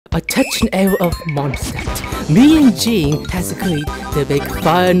attention era of Mondstadt. Me and Jean has agreed to make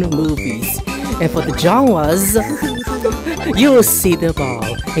fun movies. And for the genres, you will see them all,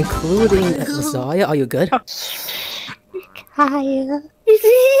 including Rosaria. Are you good? Keaya.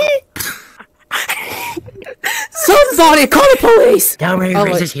 Somebody call the police! Don't worry,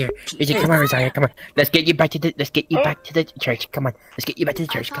 Riz is here. Come on, Rosaria, come on. Let's get you back to the church. Come on. Let's get you back to the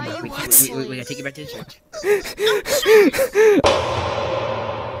church. Come on. We gotta take you back to the church.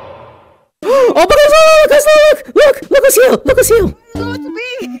 Oh my gosh, look! Look who's here! Look who's here! Oh, it's me!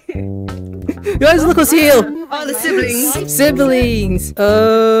 Guys, look who's here! Oh, the siblings! Siblings!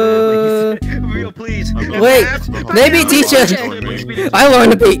 Real, please. Wait, maybe teacher! I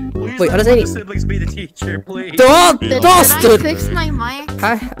want to be... Wait, what does I need? Siblings be the teacher, please. Did I Did fix my mic?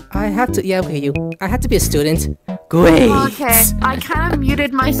 I have to... Yeah, okay, you. I had to be a student. Great! Okay, I kind of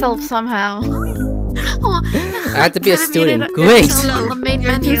muted myself somehow. I had to be a student. Great!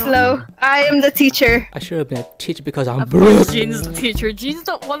 You're too slow. I am the teacher. I should have been a teacher because I'm broke. Jean's the teacher. Jean's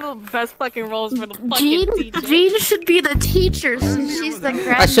one of the best fucking roles for the fucking teacher. Jean should be the teacher since she's the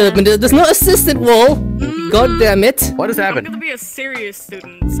grandma. I should have been. There's no assistant role. God damn it! What has I'm happened? gonna be a serious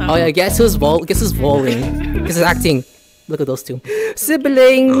student. So. Oh yeah, guess who's rolling? Guess who's rolling? Guess who's acting? Look at those two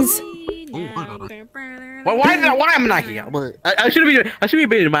siblings. Well, why am I not here? I should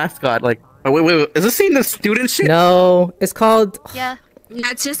be a mascot. Like, wait. Is this scene the student shit? No, it's called. Yeah.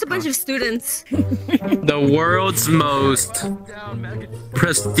 It's just a bunch of students. The world's most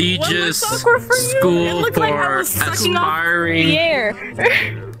prestigious school for aspiring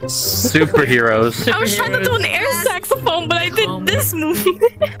superheroes. I was trying to do an air saxophone, but I did this movie.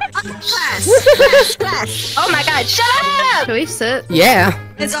 Flash! Oh my god, shut up! Can we sit? Yeah.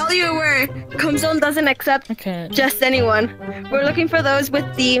 It's all you were. Comzone doesn't accept just anyone. We're looking for those with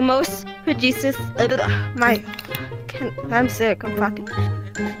the most prodigious. I'm sick. I'm fucking.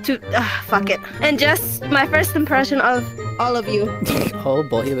 Fuck it. And just my first impression of all of you Oh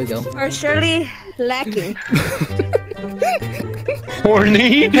boy, here we go. are surely lacking.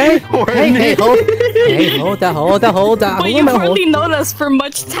 Horny. Hey, hold that. But you've hardly known us for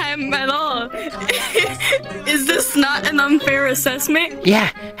much time at all. Is this not an unfair assessment? Yeah,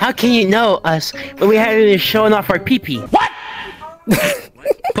 how can you know us when we haven't been showing off our pee-pee? What?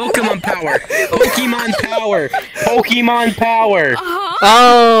 Pokemon power. Pokemon power.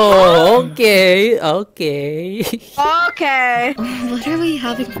 Oh, okay. Okay. What are we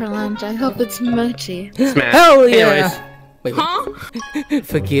having for lunch? I hope it's mochi. Smash. Hell yeah. Anyways, Wait, Huh?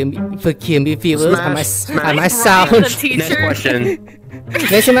 forgive me, viewers. I might The sound. next teacher. question.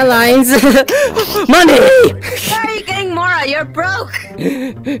 Missing my lines. Money. Why are you getting Mora? You're broke.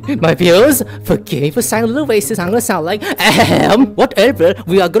 My viewers, forgive me for sounding a little racist. I'm gonna sound like whatever.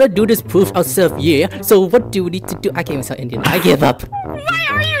 We are gonna do this proof ourselves, yeah. So what do we need to do? I can't even sound Indian. I give up. Why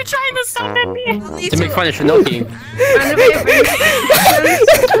are you trying to sound Indian? To make fun of Shinokiii.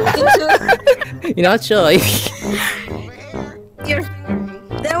 You're not sure.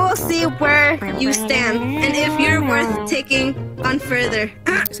 Then we'll see where you stand and if you're worth taking on further.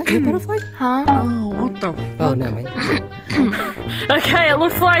 Is that your butterfly? Huh? Oh, what the? Oh, never mind. Okay, it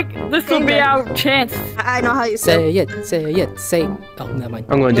looks like this will be our chance. I know how you say. Say it. Oh, never mind.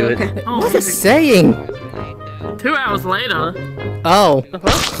 I'm gonna do it. What's it saying? 2 hours later. Oh.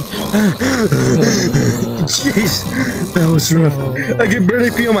 Jeez, that was rough. I can barely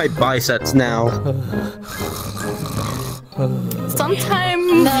feel my biceps now. Sometimes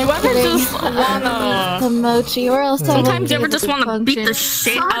you ever just wanna. The mochi, or else Sometimes you ever just wanna beat the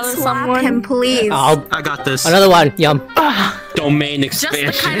shit out of someone. Him, please. Oh, I got this. another one. Yum. Domain Just the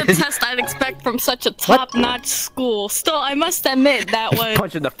expansion. kind of test I'd expect from such a top-notch school. Still, I must admit that was.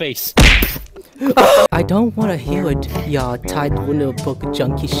 Punch in the face. I don't want to hear it, y'all tied window book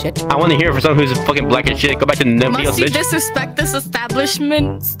junkie shit. I want to hear it for someone who's fucking black as shit. Go back to the nobody else, Must you bitch. disrespect this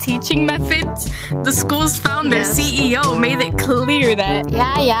establishment's teaching methods? The school's founder, CEO, made it clear that.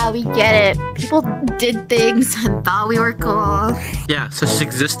 Yeah, we get it. People did things and thought we were cool. Yeah, so it's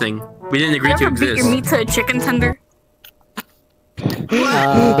existing. We didn't agree You to ever beat your exist. meat to a chicken tender?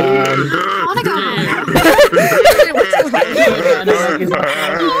 I wanna go home.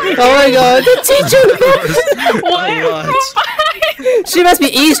 Oh my god, the teacher! What? She must be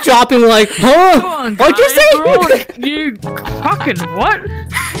eavesdropping like, huh? What'd you say? You fucking what?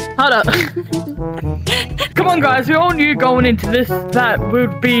 Hold up. Come on, guys. We all knew going into this that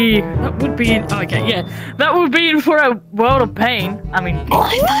would be in for a world of pain. I mean, Oh,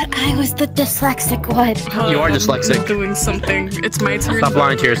 I thought I was the dyslexic one. You are dyslexic. Doing something. It's my turn. Stop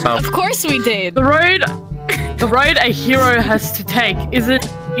lying to yourself. Of course we did. The road a hero has to take isn't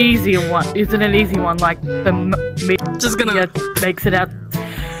an easy one. Like the just gonna makes it out.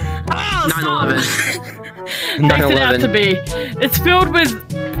 Makes it out to be. It's filled with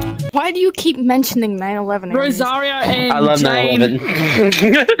Why do you keep mentioning 9/11? Rosaria and I love Jane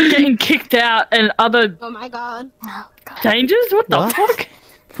 9/11. getting kicked out and other Oh my god. dangers? What the fuck?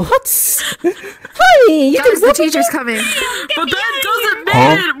 What? Hi! You Guys, the teacher's coming. But that doesn't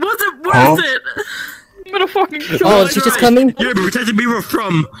mean it wasn't worth it! I'm gonna fucking kill Oh, she's just coming? You're protecting people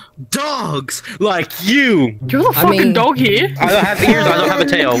from dogs like you. You're the fucking dog here. I don't have ears, I don't have a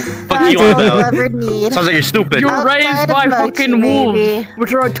tail. Fuck you on about. Sounds like you're stupid. You're raised by fucking wolves,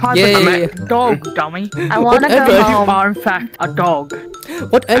 which are a type of dog, dummy. I wanna go home. You are in fact a dog.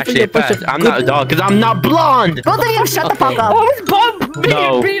 Whatever. Actually, I'm not a dog because I'm not blonde. Both of you shut the fuck up. Oh, it's Bob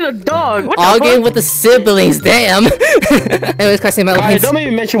being a dog. What the Arguing fuck? with the siblings, damn. Anyways, can I say my lines? Don't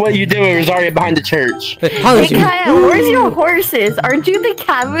even mention what you did with Rosaria behind the church. Hey Keaya, where's your horses? Aren't you the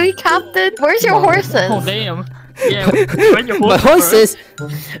cavalry captain? Where's your horses? Oh damn. Yeah, where's your My horses.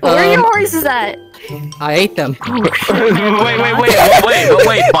 Where are your horses at? I ate them. wait.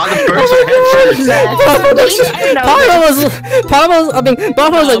 Bottom first or head first?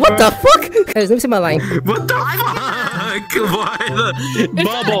 Papa was like, what the fuck? Guys, let me see my line. What the fuck? Why the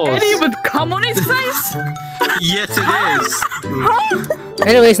bubbles? Eddie with cum on his face? Yes, it is.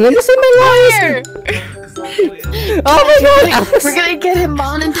 Anyways, let me see my lines. Oh my god! We're gonna get him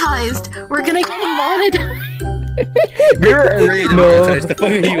monetized. We're gonna get him monetized. You're already demonetized. The fuck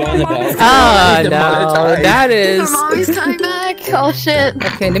are you on about? Ah, no, that is. Mommy's coming back. Oh shit.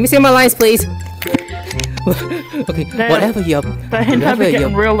 Okay, let me see my lines, please. Okay, whatever you're. The hentai be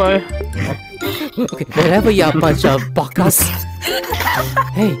getting real low. Okay, whatever you're bunch of bakas.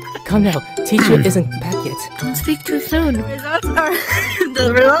 Hey, come now. Teacher isn't back yet. Don't speak too soon.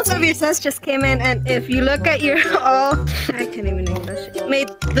 The results of your test just came in, and if you look at your I can't even English. Made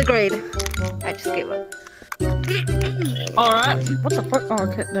the grade. I just gave up. Alright. What the fuck? Oh,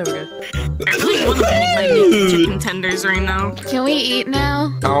 okay, there we go. I really want to make my meat chicken tenders right now. Can we eat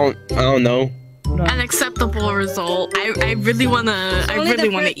now? I don't know. An acceptable result. I really wanna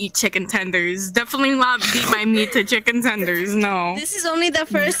eat chicken tenders. Definitely not beat my meat to chicken tenders. No. This is only the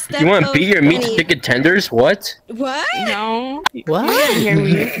first step. You want to beat your meat to chicken tenders? What? What? No. What?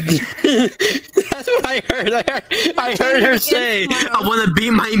 That's what I heard. I heard her say, I want to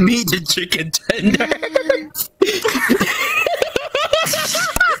beat my meat to chicken tenders.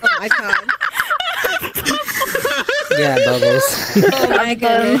 Oh my god. Yeah, Bubbles. Oh my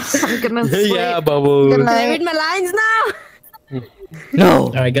goodness. I'm gonna sleep. Yeah, Bubbles. Good Can I night. read my lines now? No.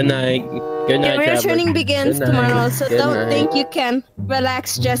 Alright, good night. Good night, Your Traveler. training begins Good night. tomorrow, so Good don't night. think you can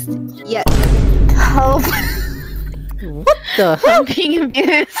relax just yet. Help. What the hell? I'm being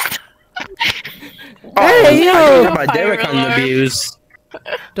abused. Hey, yo! How about Derek on abuse?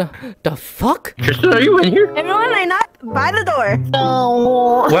 The fuck? Tristan, are you in here? Everyone line up by the door.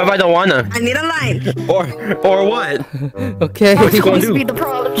 No. What if I don't wanna? I need a line. Or what? Okay. What you gonna Must do? be the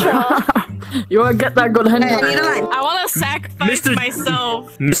problem, child. You wanna get that good I hentai? need a line. I want to sacrifice Mr.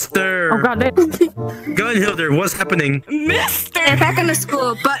 myself. Mr. Oh god damn. Gunhilder, what's happening? Mister! They're back in the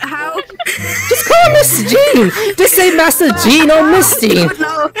school, but how? Just call her Miss Jean! Just say Master Jean or Miss Jean!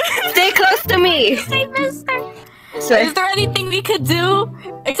 No, stay close to me. Hey, mister! Is there anything we could do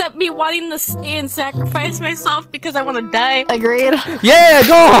except me wanting to stay and sacrifice myself because I want to die? Agreed. Yeah,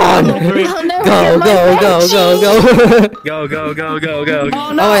 go on! I'll never Go, get my go, go, veggies. go, go! Go.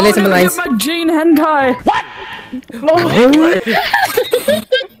 Oh no, Oh, I need I'll some never lines. get my Jean hentai. What?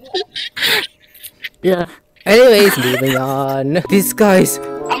 Yeah. Anyways, moving on. These guys.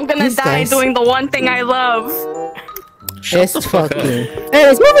 I'm gonna These die guys. doing the one thing I love. It's fucking.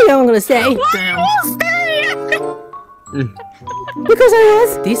 Anyways, moving on, I'm gonna say. Because I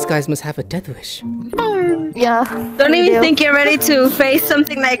was. These guys must have a death wish. Yeah. Don't we even do. think you're ready to face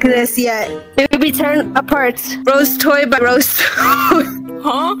something like this yet. It will be torn apart, roast toy by roast toy.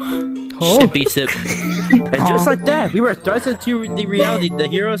 Huh? Oh. Sippy sip. And just like that, we were thrust into the reality the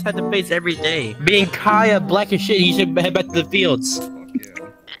heroes had to face every day. Being Keaya black as shit, he should head back to the fields.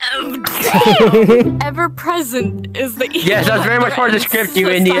 Ever present is the Yes, that's very much part of the script, you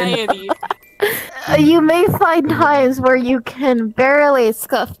Indian. society. You may find times where you can barely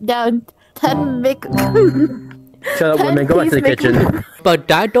scuff down 10 Shut up, women. Go back to the kitchen. But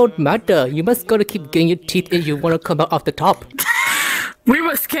that don't matter. You must gotta keep getting your teeth in. You wanna come out off the top. We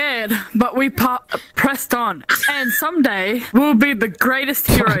were scared, but we pressed on. And someday, we'll be the greatest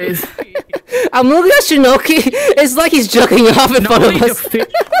heroes. I'm looking at Shinokiii. It's like he's joking off in front of us. Like,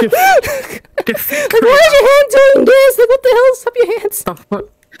 why is your hand doing this? Like, what the hell? Stop your hands.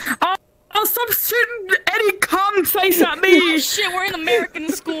 Oh, Oh, stop shooting Eddie cum face at me! Shit, we're in American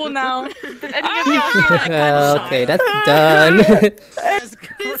school now. Okay, that's done.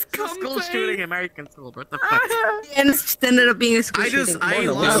 School shooting, American school. What the fuck? And it ended up being a school shooting. I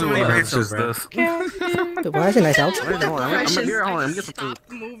love so many pictures this. But why is it nice out? I'm getting some food.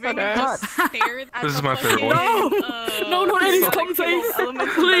 This is my favorite one. No, not Eddie's cum face!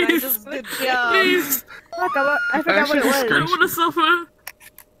 Please! Please! Fuck, I forgot what it was. I wanna suffer!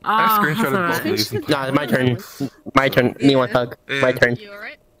 I screenshotted both of these. Nah, it's my turn. My turn. Me one hug. My turn. You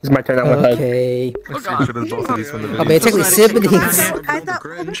alright? It's my turn. I want hug. Okay. I screenshotted both of these from the Oh, video. basically siblings. I thought.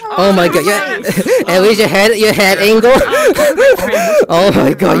 Oh my god, yeah. And where's your head angle? Oh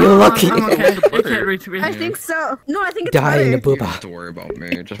my god, you're lucky. I'm okay. You can't reach me. I think so. No, I think it's Die in the butter. booba. Don't have to worry about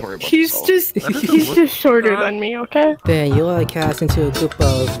me. Just worry about He's yourself. just shorter than me, okay? Then you are cast into a group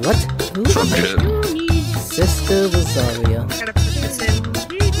of what? Who? Sister Rosaria. Gotta put this in.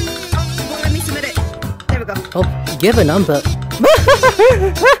 Well, let me submit it. There we go. Oh, give a number.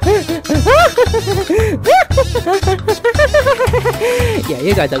 Yeah,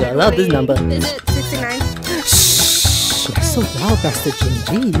 you guys are gonna love this number. Is it 69? Shh, that's so loud, Master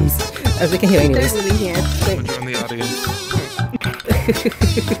Jin. Jeez. As we can hear anyways. There's really here. Join the audience.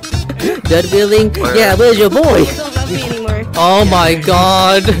 Dead wheeling? Yeah, where's your boy? Don't love me anymore. Oh my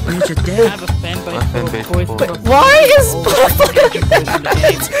god. Where's your dad? have a fan base for boys. Why is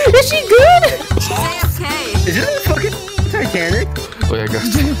Is she good? She's AFK. Is this fucking Titanic? Wait, I got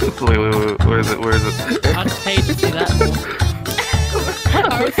wait, where is it? Where is it? I'd pay to see that more.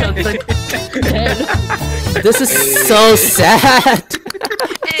 Our son's like dead. This is so sad.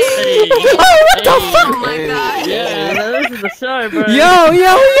 Hey. What the fuck? Oh my god. Yeah, this is the show, bro. Yo!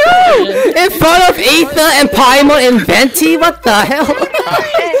 In front of Ether and Paimon and Venti? What the hell?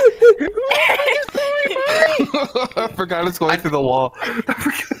 I forgot it's going through the wall.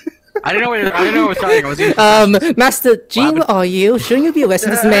 I didn't know what was starting. I was Master Jin, where are you? Shouldn't you be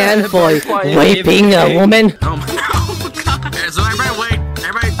arresting this man for raping a woman? Oh god. So everybody wait.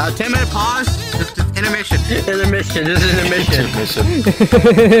 Everybody, 10-minute pause. Just intermission. Intermission. This is intermission.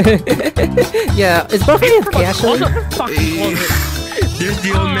 Yeah, is both of you okay, actually? There's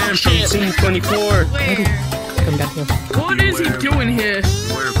the old man from Scene 24. Come back here. What is he doing here?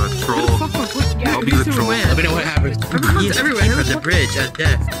 Where's that troll? I'll be the troll. Let me know what happens. He's everywhere. The bridge at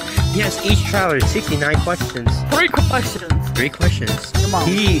death. Yes, each traveler 69 questions. 3 questions. 3 questions. Come on.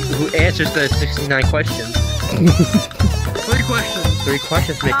 He who answers the 69 questions. 3 questions. 3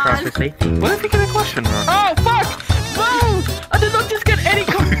 questions make process safety. What if you get a question wrong? Oh fuck! Whoa! I did not just get any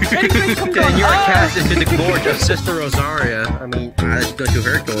face come Then down. you are cast into the gorge of Sister Rosaria. I mean, let's go to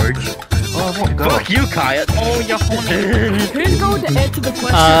her gorge. Oh, I won't go. Fuck you, Keaya. Oh, you're horny. Who's going to answer the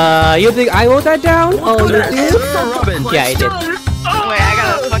question? You think I wrote that down? Oh, you did? Robin. Yeah, I did. Wait, I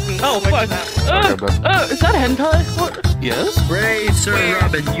gotta fucking. Oh fuck! Is that hentai? What? Yes? Brave Sir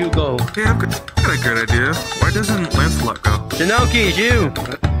Robin, you go. Hey, I've got a good idea. Why doesn't Lancelot go? Shinokiii, it's you.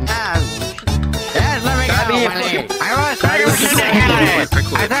 Let me Gotta be go. a fucking-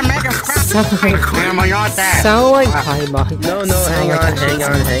 I said make a Sound like Paimon. No, hang on.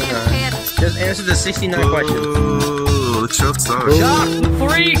 Just answer the 69 questions. Ooh, chill out.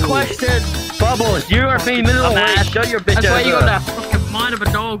 3 questions. Bubbles, you are being middle away. Shut your bitch That's why ass you got up. that fucking mind of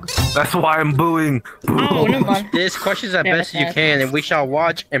a dog. That's why I'm booing. Oh, never mind. This questions as best as you can, and we shall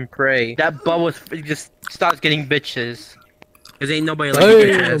watch and pray that Bubbles just starts getting bitches. Cause ain't nobody like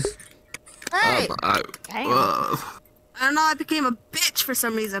bitches. Hey! I I don't know, I became a bitch for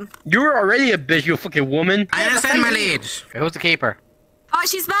some reason. You were already a bitch, you fucking woman. I understand my lead. Who's the keeper? Oh,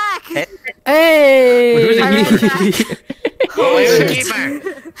 she's back! Hey! Who's the Who's the keeper?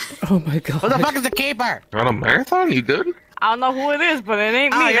 Oh my god. Who the fuck is the keeper? on a marathon? You good? I don't know who it is, but it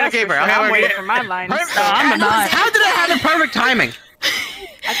ain't me. Oh, you're the that's for keeper. sure. Okay, I'm we're waiting good. for my line. Perfect. I'm a nine. How did I have the perfect timing?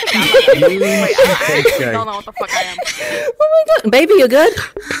 I don't know what the fuck I am. Oh my god. Baby, you good?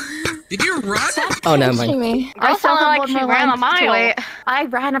 Did you run? Oh, never mind. Me. I sounded like she ran a mile. Wait, I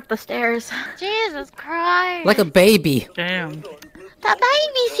ran up the stairs. Jesus Christ. Like a baby. Damn. The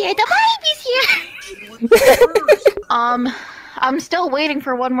baby's here. The baby's here. I'm still waiting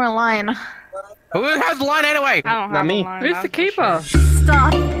for one more line. Who has the line anyway? I don't Not have me. a line. Who's the keeper?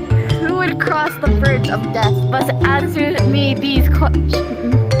 Stop. Who would cross the bridge of death? Must answer me these questions.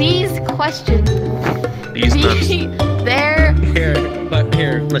 These nuts. There.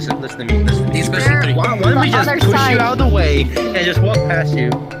 Here, listen to me. Listen. These There. questions three. Why don't we The just other push side. you out of the way and just walk past you?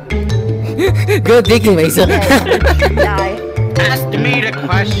 Good thinking, Mesa. Die. Ask me the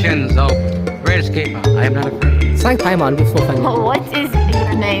questions, oh. Greatest keeper. I am not afraid. It's like Paimon before funny. What is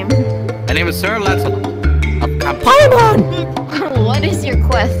your name? My name is Sir Lancelot. Paimon! What is your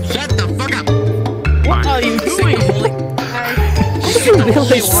quest? Shut the fuck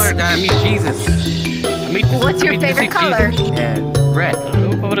holy water, I mean Jesus. What's your favorite color? And red.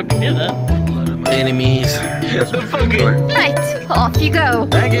 What would it be that? Enemies. Right, off you go.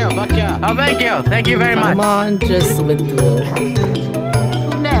 Thank you, fuck yeah. Oh, thank you. Thank you very much. Come on, just went through.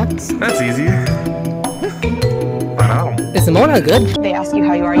 Next. That's easy. Wow. Is Mona good? They ask you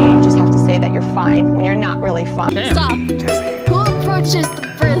how you are, you just have to say that you're fine when you're not really fine. Stop. Who approaches the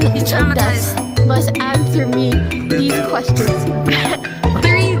bridge of death must answer me these questions.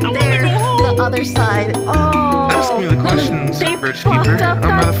 3 there, the other side. Oh. Ask me the questions, They Bridge fucked Keeper. up I'm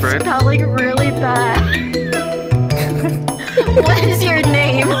not that afraid. spelling really bad. What is your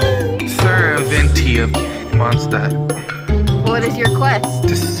name? Sir Venti of Mondstadt. What is your quest?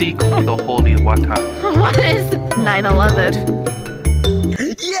 To seek the holy water. What is 9/11?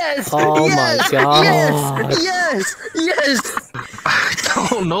 Yes! Oh yes, my god. Yes! I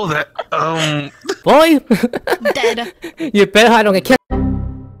don't know that. Boy! Dead. You better hide on a cat.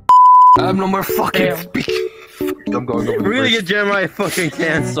 I have no more fucking speaking. I'm going over the We're gonna bridge. get Jeremiah fucking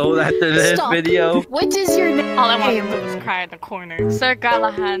canceled after this Stop. video. What is your name? All I want to do is cry in the corner. Sir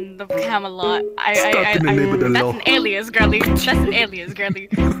Galahad of Camelot. Stuck in the name of the That's law. an alias, girly. That's an alias, girly.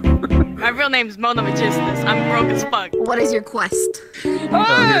 My real name's Mona Magistus. I'm broke as fuck. What is your quest?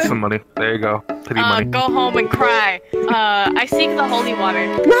 Here's some money. There you go. Pity money. Go home and cry. I seek the holy water.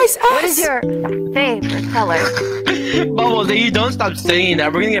 Nice ass! What is your favorite color? Bubbles, if you don't stop saying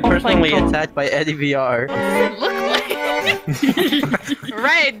that, we're gonna get personally attacked by Eddie VR. What does it look like?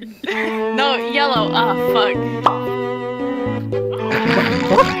 Red. No, yellow. Oh, fuck.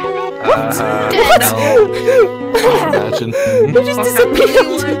 Imagine. You just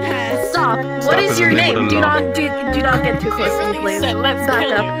disappeared! Stop. What is your name? Do not get too close to me, please. Let's Back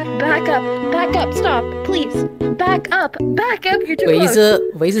kill up. Back up. Back up. Stop. Please. Back up. Back up. You're too close.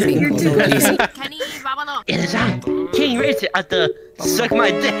 Razor's being close. Please. Kenny, Babalo. It is I, King Razor, at the suck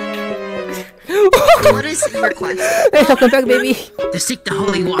my dick. What is your quest? Hey, welcome back, baby. To seek the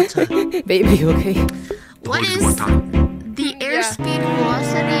holy water. Baby, okay. What is the airspeed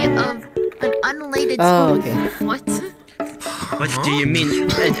velocity of an unladen Oh, spoon? okay. What? What do you mean,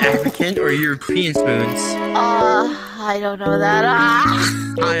 an African or European spoons? I don't know that.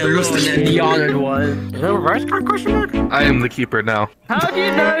 I am the honored one. Is that a rice card question mark? I am the keeper now. How do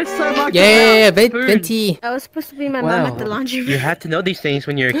you know so much Yeah, about food? Venti. I was supposed to be my Wow. mom at the laundry You room. have to know these things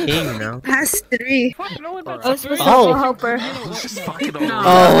when you're a king, you know? Past 3. I I was supposed to Oh. go help her. Oh.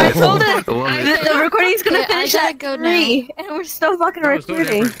 I told her I love it. the recording's gonna Okay, I finish gotta at go 3, and we're still fucking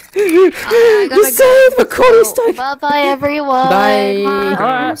recording. You said recording stuff. Bye bye, everyone. Bye.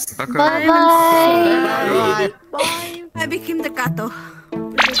 Okay. Bye bye. I became the gato.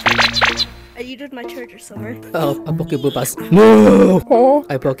 I used my charger somewhere. Oh, I broke your boopas. No!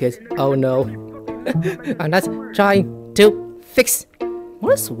 I broke it. Oh no. I'm not trying to fix.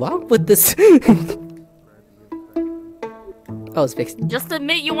 What is wrong with this? Oh, it's fixed. Just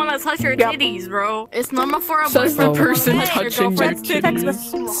admit you want to touch your titties, bro. It's normal for a Says boyfriend the person to touch your touching your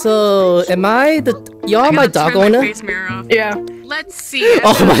girlfriend's titties. So, am I the... You're my dog Turn my owner? face mirror off. Yeah. Let's see.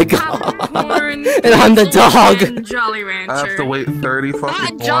 Oh my god. Popcorn, And I'm the dog. and Jolly Rancher. I have to wait 30 Not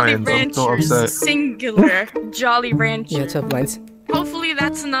fucking Jolly lines. I'm so Ranchers, upset. singular. Jolly Rancher. Yeah, tough lines. Hopefully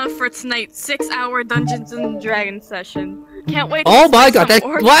that's enough for tonight's 6-hour Dungeons and Dragons session. Can't wait to Oh my see god, some that...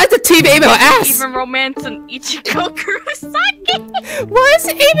 orcs, Why is the TV aiming at my ass? even romance and Ichigo Kurosaki. Why is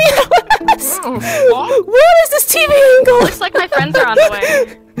it aiming at my ass? What is this TV angle? Looks like my friends are on the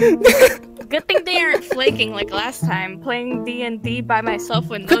way. Good thing they aren't flaking like last time, playing D&D by myself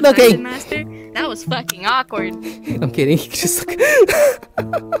with no Good looking. Dungeon Master. That was fucking awkward. I'm kidding. Just look.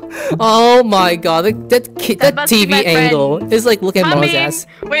 Oh my god, that must be TV my friend. angle is like looking at Mo's Coming. ass.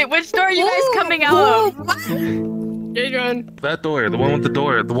 Wait, which door are you guys coming out of? That door, the one with the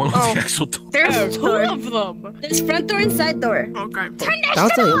door, the one with the actual door. There's 2 of them. There's front door and side door. Okay. Turn that I'll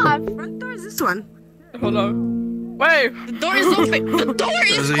shit tell you. off. Front door is this one. Hold on. Wait. The door is open. The door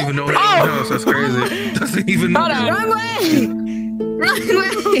is Doesn't even know open. what it knows. That's crazy. Doesn't even know. Hold on. Wrong way! Wrong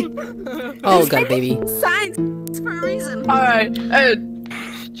way! Oh god, baby. Signs for a reason. Alright.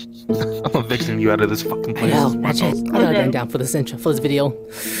 I'm evicting you out of this fucking place. Hell, watch it. I'm gonna run down for this intro, for this video.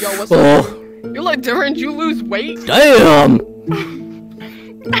 Yo, what's Oh, up? You look different. You lose weight. damn!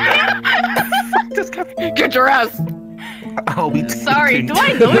 Just get your ass. I'll be Sorry, do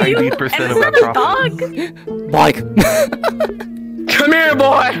I know you? 90% And of is that that a profit. dog? Mike. Come here,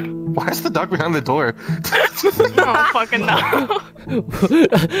 boy. Why is the dog behind the door? Oh, fucking no.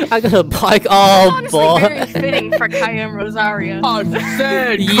 I got a bike. Oh, Honestly, boy. very fitting for Keaya and Rosaria. I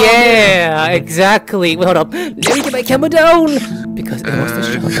said, Yeah, exactly. Wait, hold up. Let me get my camera down. Because I want to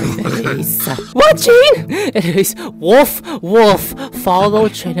show my face. What, Jean? Anyways, Wolf, follow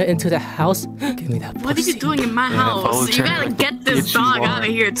trainer into the house. Give me that pussy. What are you doing in my house? You gotta get this dog out of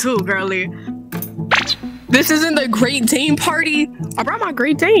here too, girly. this isn't the Great Dane party. I brought my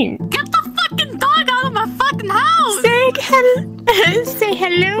Great Dane. Get the fucking dog out of my fucking house! Say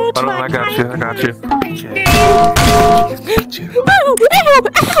hello to Hold on, I got you.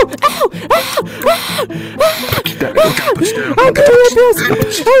 I'm getting your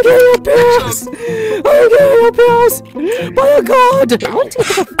pills! My god!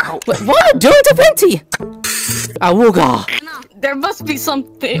 What are you doing to Venti? Awooga! There must be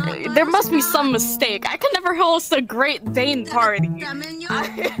something. There must be some mistake. I can never host a Great Dane party. Get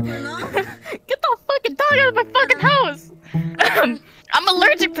the fucking dog out of my fucking house! I'm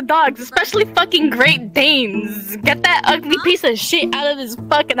allergic to dogs, especially fucking Great Danes. Get that ugly piece of shit out of this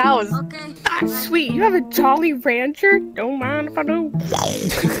fucking house. That's sweet. You have a Jolly Rancher? Don't mind if I do.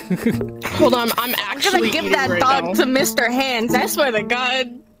 Hold on, I'm actually gonna give that right dog now. to Mr. Hands. I swear to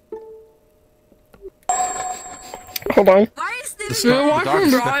God. Hold on. You're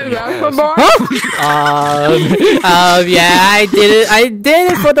walking right Yeah, I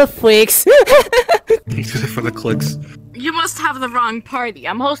did it for the freaks. He did it for the clicks. You must have the wrong party.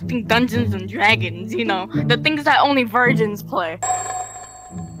 I'm hosting Dungeons and Dragons, you know, the things that only virgins play.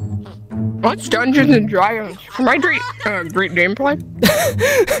 What's Dungeons and Dragons? For my Great Dane play?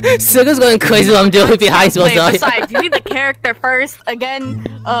 Suga's going crazy what I'm doing behind me. Besides, you need the character first. Again,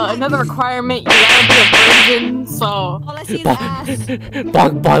 another requirement, you gotta be a virgin, so... All I see is ass.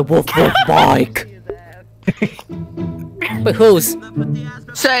 Bike, wolf, bike. But who's?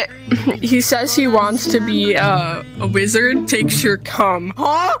 So, he says he wants to be a wizard, takes your cum.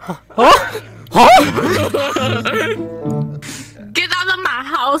 Huh? Get out of my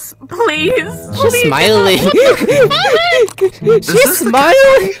house, please. She's smiling. She's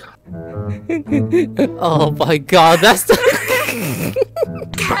smiling. Oh my god, that's the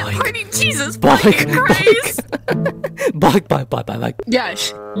Cat party, Jesus Bike, fucking Christ. Bike.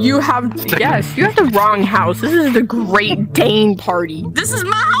 Yes, you have the wrong house. This is the Great Dane party. This is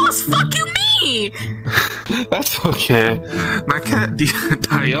my house, fuck you me. That's okay. My cat,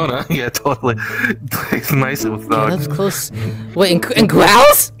 Diona, yeah, totally. It's nice with Yeah, dogs. that's close. Wait, and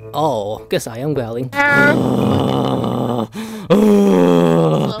growls? Oh, guess I am growling.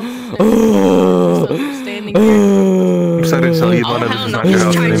 Standing here. I'm sorry to tell you, Lana, this is not your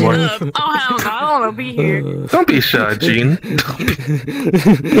house anymore. Oh hell no, I don't wanna be here. Don't be shy, Jean.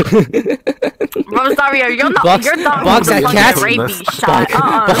 Rosaria, you're not. Box- You're not box that cat. rabies shot. Bike,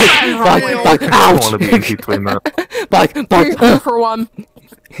 I don't ouch! want to be in between that. Bike. Go for one.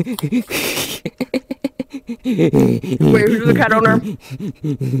 Wait, who's the cat owner?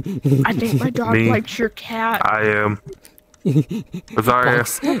 I think my dog Me. likes your cat. I am. Rosaria.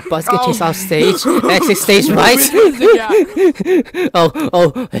 Boss get chased off stage. Exit stage right.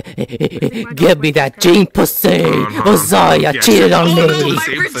 Oh. Give me that Jean pussy. Rosaria cheated on Oh no, me. my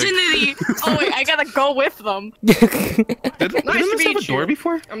virginity. Oh wait, I gotta go with them. Didn't Nice to this have meet a door you.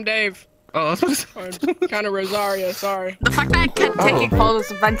 before? I'm Dave. Oh, I was supposed to Kind of Rosaria, sorry. The fact that I kept taking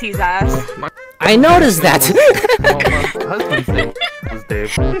photos of Venti's ass. I noticed that. my husband's name was Dave.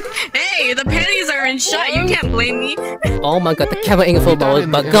 Hey, the panties are in shot. You can't blame me. Oh my god, the camera info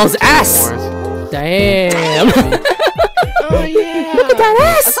mode, but girl's ass. Damn. Oh yeah. Look at that I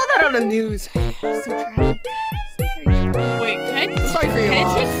ass. saw that on the news. Wait, can Sorry for your I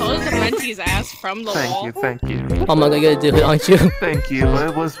loss. take photos of Venti's ass from the wall? Thank you. Oh my god, you're gonna do it, aren't you? Thank you, but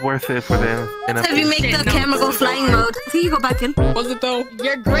it was worth it for them. If you make the camera go flying mode, see you go back in. Was it though?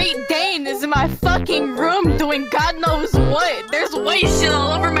 Your Great Dane is in my fucking room doing God knows what. There's white shit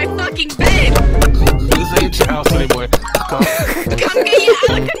all over my fucking bed. This ain't your house anymore. Come get your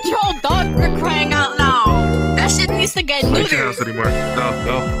out of control dog for crying out loud. That shit needs to get This ain't your neutered. house anymore.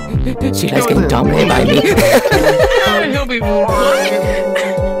 Go. She likes getting dominated by me. He'll be fine.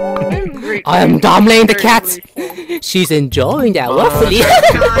 I am dominating the cat. She's enjoying that roughly.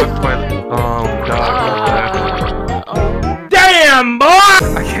 Damn, boy!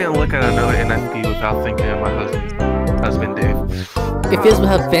 I can't look at another NFT without thinking of my husband Dave. It feels we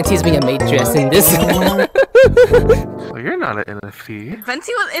have Venti's being a maid dress in this. Well, you're not an NFT.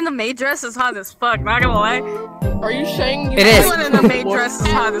 Venti in the maid dress is hot as fuck, not gonna lie. Are you saying you It is. Everyone in the maid dress is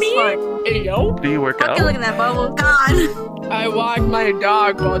hot as fuck. Hey yo? Do you work out? Fucking look at that bubble. God. I walked my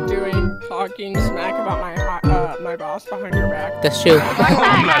dog while talking smack about my my boss behind your back. That's true.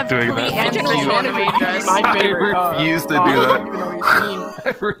 I'm not doing that. My favorite. I refuse to do that.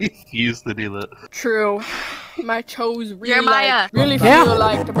 I refuse to do that. True. My toes really Jeremiah. really feel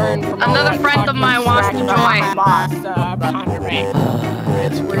like to burn from Another friend of mine wants to join. my boss behind your back.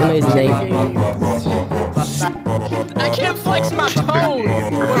 It's What is his name? I can't flex my toes. It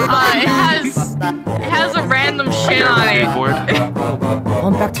has a random shit on it.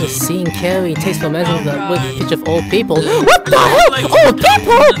 Going back to seeing Carrie tasteful measures with picture of old people. What the hell? Old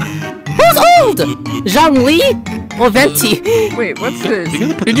people? Who's old? Zhongli or Venti? Wait, what's this?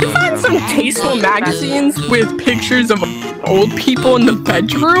 Did you find some tasteful magazines with pictures of old people in the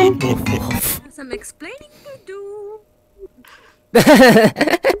bedroom? Some explaining to do. Oh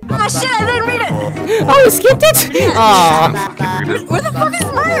shit, I didn't read it! Oh, you skipped it? Aww. Where the fuck is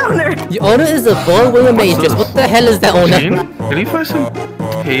my owner? The owner is a boy with a matrix. What the hell is that owner? Can you find some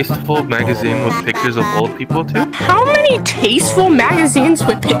tasteful magazine with pictures of old people too? How many tasteful magazines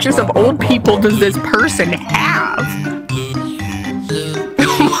with pictures of old people does this person have?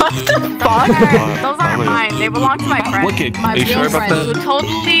 What the fuck? Those aren't mine. They belong to my friend. Wicked. My Are you real sure about friend that?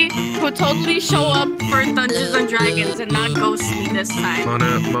 who totally show up for Dungeons and Dragons and not ghost me this time.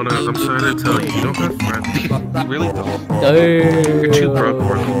 Mona, I'm sorry to tell you, you don't have friends. You really don't. You're too broke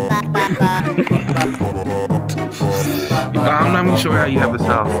for it. I'm not even sure how you have this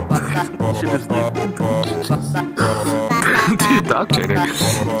house. You should just leave. Dude, dog trainer.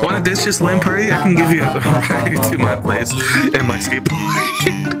 One of this just Lamprey, I can give you a ride to my place and my skateboard.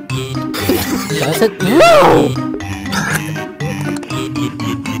 Does it? No!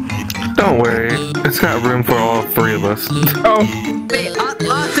 Don't worry, it's got room for all three of us. Oh. Wait,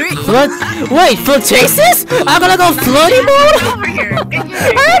 three. Wait, flirtatious? I'm gonna go flirty mode?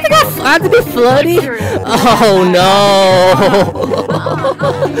 I have to be flirty? Oh no!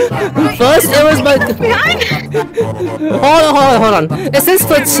 First it was my... Hold on. It says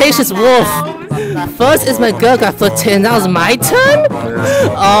flirtatious wolf. First is my girl got flirted, and that was my turn?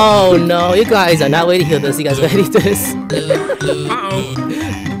 Oh no, you guys are not ready to hear this. You guys ready to this?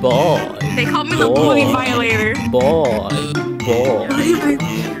 Boy. They call me the bully violator. Boy.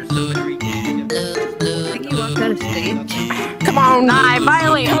 Come on! Nah, I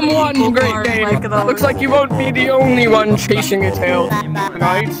violate. Come on, Great Dane. Looks like you won't be the only one chasing your tail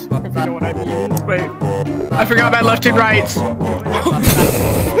tonight. If you know what I mean. Wait, I forgot about left and rights.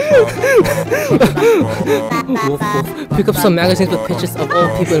 Wolf. Pick up some magazines with pictures of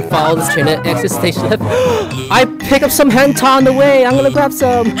old people and follow this train at exit station left. I pick up some hentai on the way. I'm gonna grab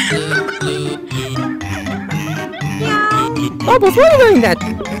some. Bubbles, why are you doing that?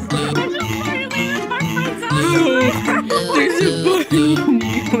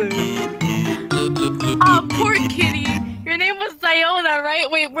 Oh, poor kitty. Your name was Ziona, right?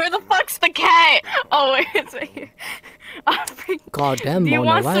 Wait, where the fuck's the cat? Oh, wait, it's right here. God damn, Do you Mona,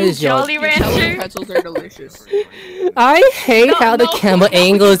 want why some is your... Jolly Rancher? Pretzels are delicious. I hate how the camera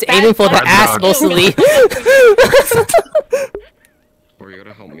angle is aiming for the ass mostly. Or you're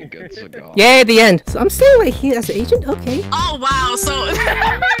gonna help me get Suga. Yeah, at the end. So I'm staying right here as an agent? Okay. Oh, wow, so...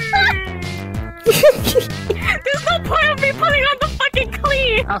 There's no point of me putting on the fucking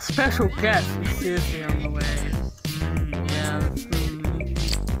clean! Our special guest is seriously on the way.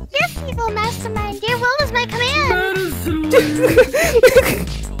 Yes, evil mastermind, your will is my command!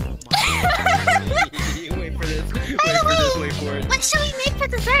 Wait for it. What should we make for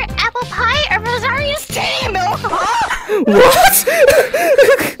dessert? Apple pie or Rosaria's titty milk? What?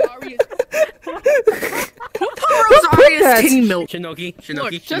 Rosaria's titty milk. Shinokiii.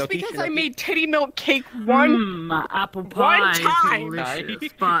 Look, just because I made titty milk cake one apple pie time.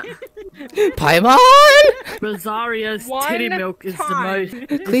 delicious, but Paimon! Rosaria's titty milk is the most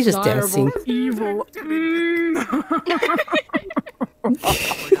Please just dancing. evil.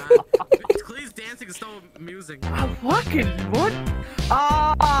 Please dancing is so amusing. Fucking what?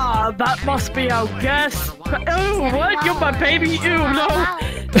 Ah, that must be our guest. Oh, what? You're my baby. Ew, no.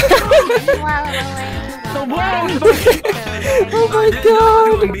 The world. Oh my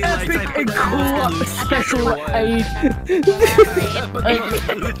god! Epic and cool special aid. What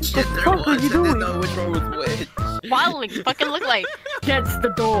are you doing? Which one was which? Wow, fucking look like. Get the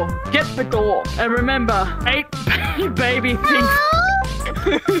door. Get the door. And remember, 8 baby things.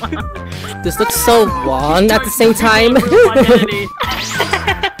 This looks so wrong at the same time.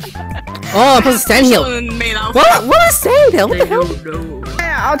 Oh, I'm supposed to stand here. What is stand there? What the hell?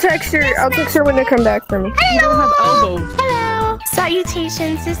 Yeah, I'll text her when they come back for me. You don't have elbows. Hello.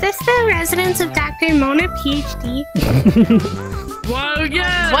 Salutations. Is this the residence of Dr. Mona, PhD? Well,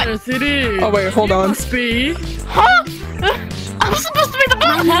 yes, it is. Oh wait, hold on. Must be. Huh? I'm supposed to be the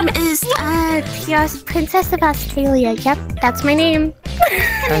boss. My name is Princess of Australia. Yep, that's my name.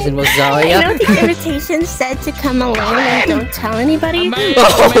 As in I Rosaria. know the invitation said to come alone and don't tell anybody.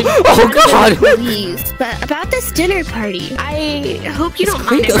 Oh god! Please, but about this dinner party, I hope you don't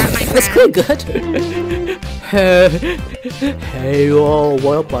mind. That's quite good. Hey, what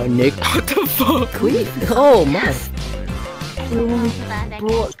up, my Nick? What the fuck? Oh my.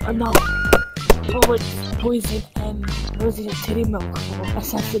 Brought enough bullet poison and rosy titty milk for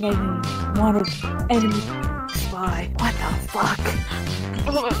assassinating wanted enemy spy. What the fuck?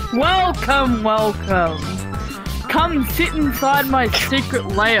 Welcome. Come sit inside my secret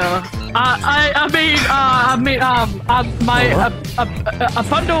lair. A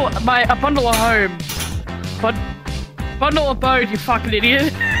bundle of home. Bundle of bones, you fucking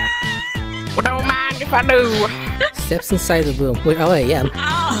idiot. Well, don't mind if I do. Steps inside the room. Wait, oh yeah.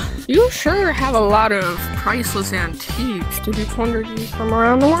 You sure have a lot of priceless antiques. Did you plunder these from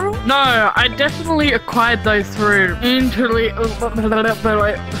around the world? No, I definitely acquired those through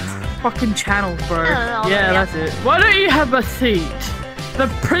fucking channels, bro. Yeah, that's it. Why don't you have a seat? The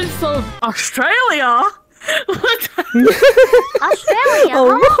Prince of Australia? Australia?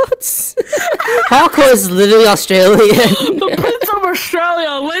 Oh, what? Hakko is literally Australian. The Prince of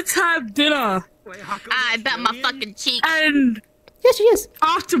Australia, let's have dinner. I bet my fucking cheek. And yes, she is.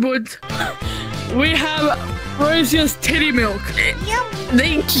 Afterwards, we have Rosia's titty milk.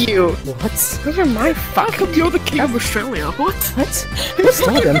 Thank you. What? Those are my fucking. You're the king of Australia. What? Who's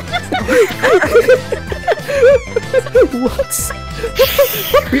talking? What?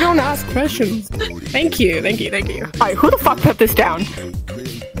 We don't ask questions. Thank you. Alright, who the fuck put this down?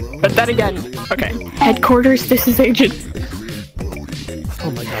 But then again, okay. Headquarters, this is Agent. Oh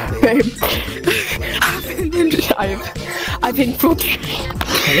my god. Babe. I've infiltrated.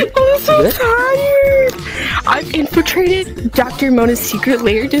 I'm so tired. I've infiltrated Dr. Mona's secret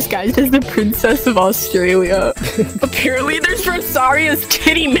lair disguised as the Princess of Australia. Apparently, there's Rosaria's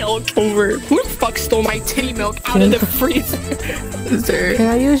titty milk over. Who the fuck stole my titty milk out of the freezer? Can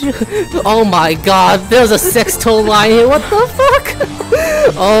I use you? Oh my god, there's a sex toy line here. What the fuck?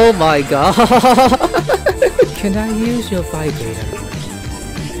 Oh my god. Can I use your vibrator?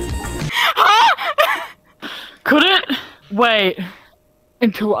 Could it? Wait.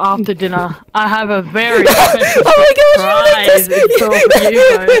 Until after dinner. I have a very special surprise in store for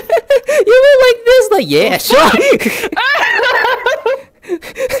you guys. You were like this, like, yeah, sure.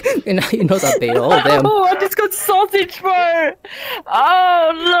 You know that beta, oh damn. Oh, I just got sausage, bro.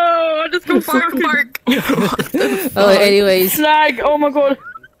 Oh no, I just got bark. Oh, anyways. Snag, oh my god.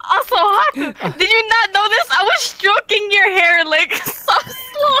 Also, Hakko, did you not know this? I was stroking your hair like so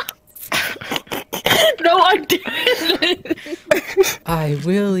slow. No, I didn't. I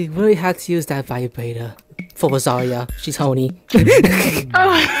really had to use that vibrator for Rosaria. She's horny.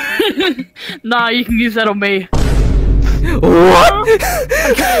 Nah, you can use that on me. What?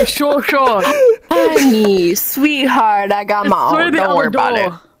 Okay, sure. Honey, sweetheart, I got my own. Don't worry about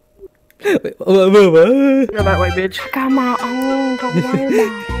it. Go that way, bitch. I got my own. Don't worry about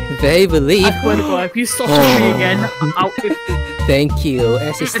it. They believe. I swear to God, if you stop me again, Thank you.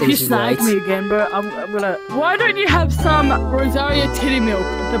 if you snag me again, bro, I'm gonna. Why don't you have some Rosaria titty milk?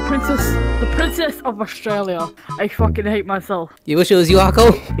 The princess of Australia. I fucking hate myself. You wish it was you,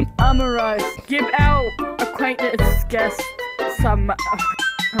 Hakko? I'm alright. Give our acquaintance guest some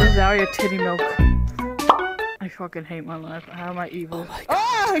Rosaria titty milk. I fucking hate my life. How am I evil? Oh my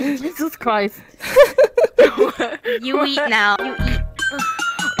god. Oh, Jesus Christ. You eat now. You eat.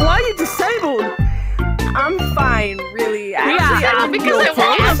 Why are you disabled? I'm fine, really. Actually, I because I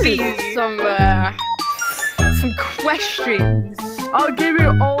want some questions. I'll give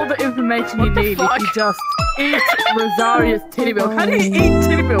you all the information you need if you just eat Rosaria's titty milk. How do you eat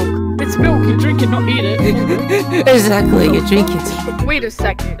titty milk? It's milk, you drink it, not eat it. Exactly, you drink it. Wait a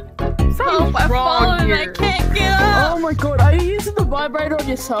second. Oh, my phone, I can't get up. Oh my god, are you using the vibrator on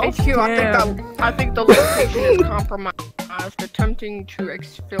yourself? HQ, I think the location is compromised. Attempting to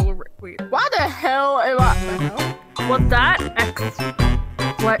exfil. Wait, why the hell am I? What's that?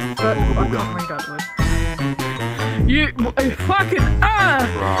 Wait, I can't read that word. You fucking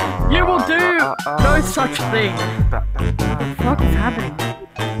you will do no such thing. What the fuck is happening?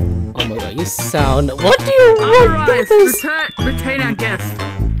 Oh my god, you sound. What do you want? Alright, retain our guest.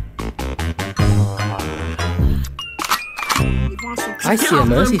 I see a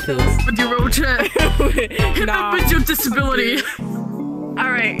mercy field. With your wheelchair. With your disability.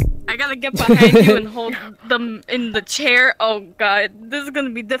 Alright, I gotta get behind you and hold them in the chair. Oh god, this is gonna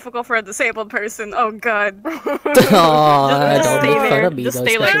be difficult for a disabled person. Oh god. Don't make fun of me. Just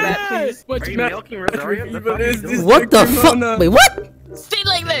stay like that, please. What the fuck? Wait, what? Stay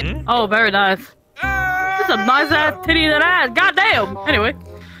like it! Oh, very nice. This is a nice ass titty that ass. Goddamn. Anyway.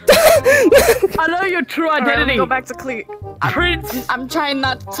 I know your true identity. Go back to Cleat. Prince. I'm trying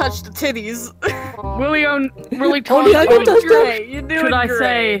not to touch the titties. Really I don't touch them. You're doing Should I great.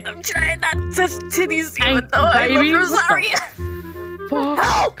 say? I'm trying not to touch the titties, Hey, even though I baby. love Rosaria.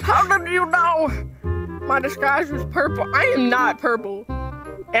 How did you know? My disguise was purple. I am not purple.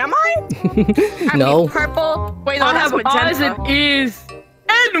 Am I? I No. mean, purple. Wait, no, I that's have eyes magenta. and ears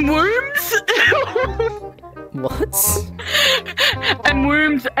and worms. What? And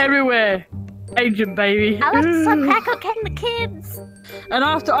worms everywhere. Agent baby. I like to suck crack cocaine the kids. And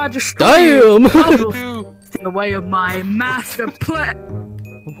after I destroy Damn! in the way of my master plan.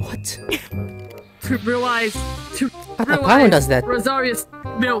 What? To realize Paimon does that. Rosaria's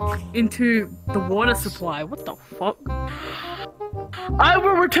milk into the water supply. What the fuck? I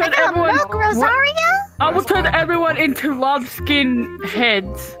will return everyone. Milk, Rosaria? I will turn everyone into love skin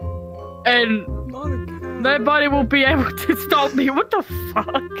heads, and nobody will be able to stop me. What the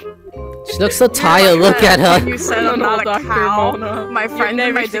fuck? She looks so tired. Look at When her. you said I'm not a Dr. cow, Mona. my friend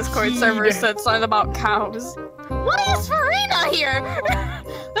in my never Discord succeed. server said something about cows. What is Farina here?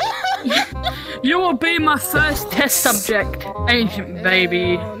 You will be my first test subject, ancient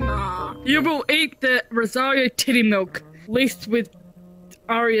baby. You will eat the Rosario titty milk, laced with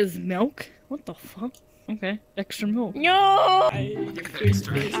Arya's milk. What the fuck? Okay, extra milk. No! Alright,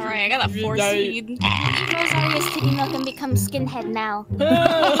 I got a force feed. Rosaria's titty milk and become skinhead now.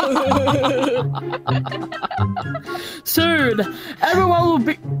 Soon, everyone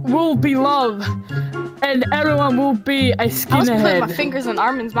will be love, and everyone will be a I was putting my skinhead. fingers in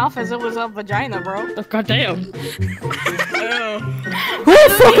Armin's mouth as it was a vagina, bro. Oh, goddamn. Who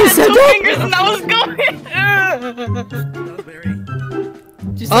fucking said that? Fingers and I was going.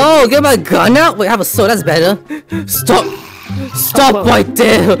 Oh, get my gun out? Wait, I have a sword. That's better. Stop. Stop right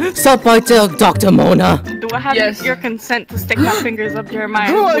there. Stop right there, Dr. Mona. Do I have your consent to stick my fingers up Jeremiah?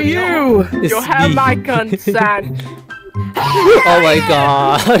 Who are you? It's You have me. my consent. Oh my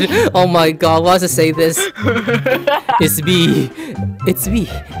god. Oh my god. Why does it say this? It's me. It's me,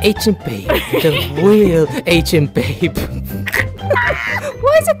 Agent Babe. The real Agent Babe.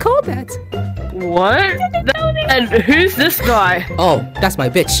 Why is it called that? What? And who's this guy? Oh, that's my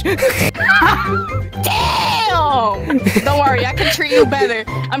bitch. Damn! Don't worry, I can treat you better.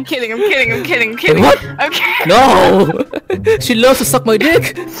 I'm kidding. Wait, what? Okay. No! She loves to suck my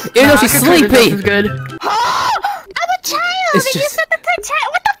dick! Even though she's sleepy! Good. I'm a child! It's and you just- said that the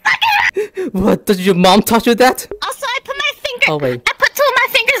child. What the fuck? What? Did your mom touch you with that? Also, I put my finger. Oh, wait. I put two of my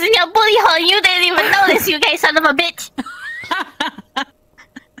fingers in your booty hole. You didn't even notice, you gay son of a bitch.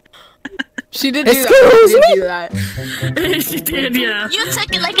 She did Excuse me? do that. She did, yeah. You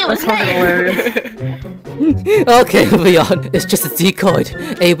took it like it was Hilarious. Okay, Leon. It's just a decoy.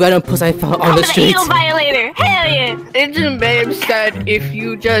 A random puss I found on I'm the an street. anal violator. Hell yeah. Agent Babe said if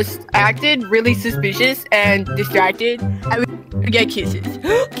you just acted really suspicious and distracted, I would get kisses.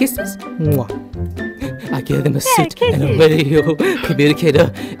 Kisses? Mwah. I gave them a seat and a radio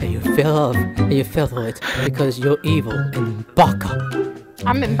communicator, and you fell for it because you're evil and baka.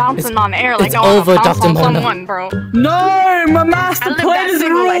 I've been bouncing on air like it's I wanna over, bounce Dr. on Mona. someone, bro. No, my master I live plan that is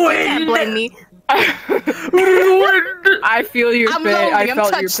single life. You can't ruined. blame me. I feel your I'm pain. lonely. I I'm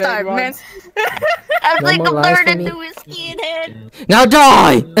felt your touch pain, time, man. Ron. I'm No like more a lies learner for me? to a skinhead. Now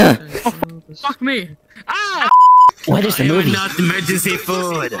die! Fuck me. Ah! What is the movie? Not emergency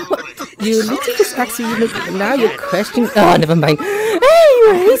food. You literally just actually now you're questioning. Oh, never mind.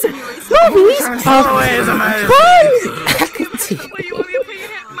 Anyways, movies are fun activity.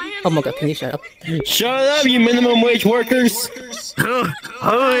 Oh my god, can you shut up? Shut up, you minimum wage workers! Call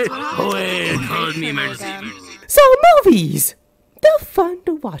me emergency. So movies, they're fun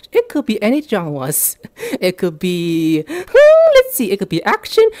to watch. It could be any genres. It could be let's see. It could be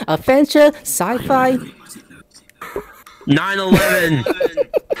action, adventure, sci-fi. 9/11.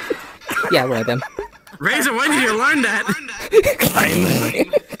 Yeah, one of them. Razor, when did you learn that?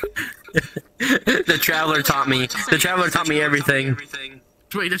 The Traveler taught me. The Traveler taught me everything.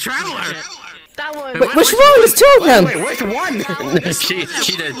 Wait, the Traveler? That one. Wait, which one? There's two of them. Wait, which one? she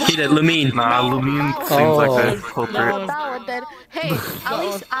did. Lumine. Nah, Lumine seems like the culprit. That one did. Hey,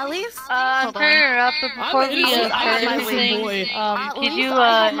 Alice. To interrupt before we start everything, could you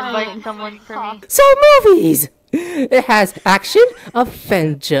invite someone for me? So movies. It has action,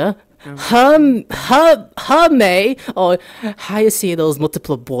 adventure, hame, or how you see those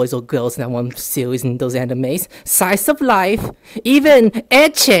multiple boys or girls in that one series in those animes, slice of life, even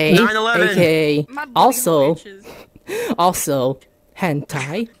ecchi, 9/11. aka also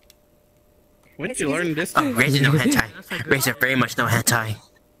hentai. When did you learn this? Oh, Razor no hentai. Razor very much no hentai.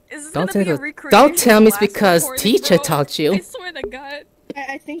 Don't tell me it's because teacher taught you. I swear to God.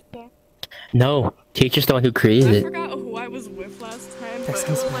 I think so. No, teacher's the one who created I it. forgot who I was with last time. That But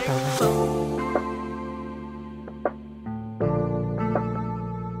sounds it was about right.